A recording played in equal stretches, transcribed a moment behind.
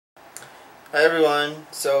Hi everyone,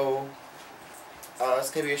 so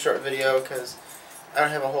it's going to be a short video because I don't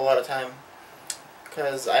have a whole lot of time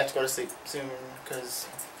because I have to go to sleep soon because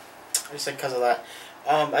I just said because of that.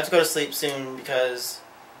 I have to go to sleep soon because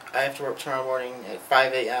I have to work tomorrow morning at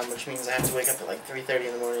 5 a.m. which means I have to wake up at like 3:30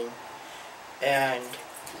 in the morning.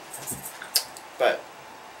 But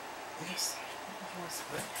yes,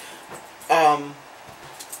 I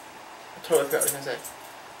totally forgot what I was going to say.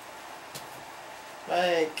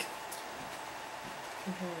 Mike,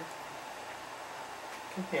 come here.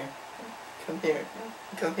 Come here. Come here.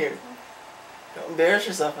 Come here. Don't embarrass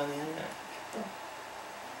yourself on the internet.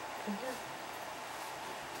 Come here.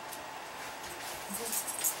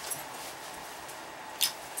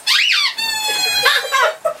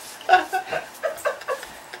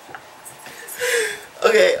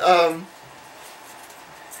 Okay,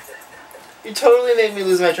 you totally made me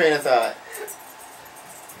lose my train of thought.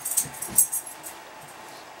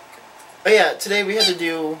 Oh yeah, today we had to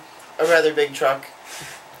do a rather big truck,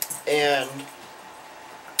 and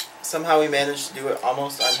somehow we managed to do it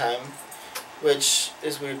almost on time, which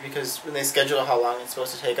is weird because when they schedule how long it's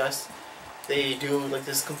supposed to take us, they do like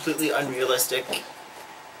this completely unrealistic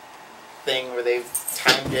thing where they've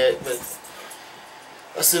timed it with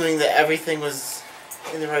assuming that everything was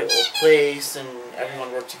in the right place and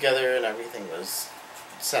everyone worked together and everything was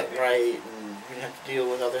set right and we didn't have to deal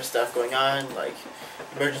with other stuff going on, like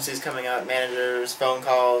emergencies coming out, managers, phone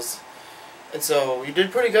calls. And so we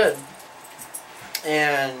did pretty good.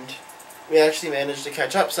 And we actually managed to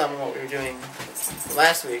catch up some of what we were doing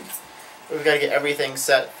last week. We've got to get everything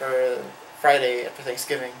set for Friday after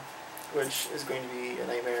Thanksgiving, which is going to be a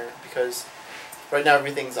nightmare because right now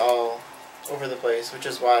everything's all over the place, which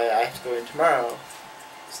is why I have to go in tomorrow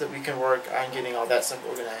so that we can work on getting all that stuff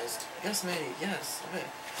organized. Yes, Maddie, yes, okay.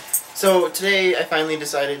 So today I finally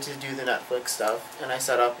decided to do the Netflix stuff, and I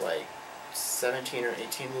set up like 17 or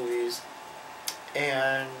 18 movies,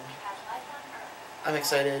 and I'm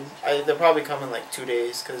excited. They'll probably come in like 2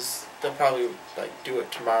 days, because they'll probably like do it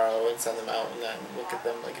tomorrow and send them out, and then look at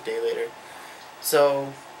them like a day later.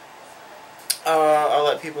 So I'll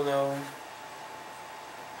let people know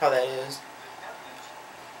how that is.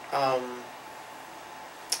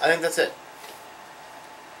 I think that's it.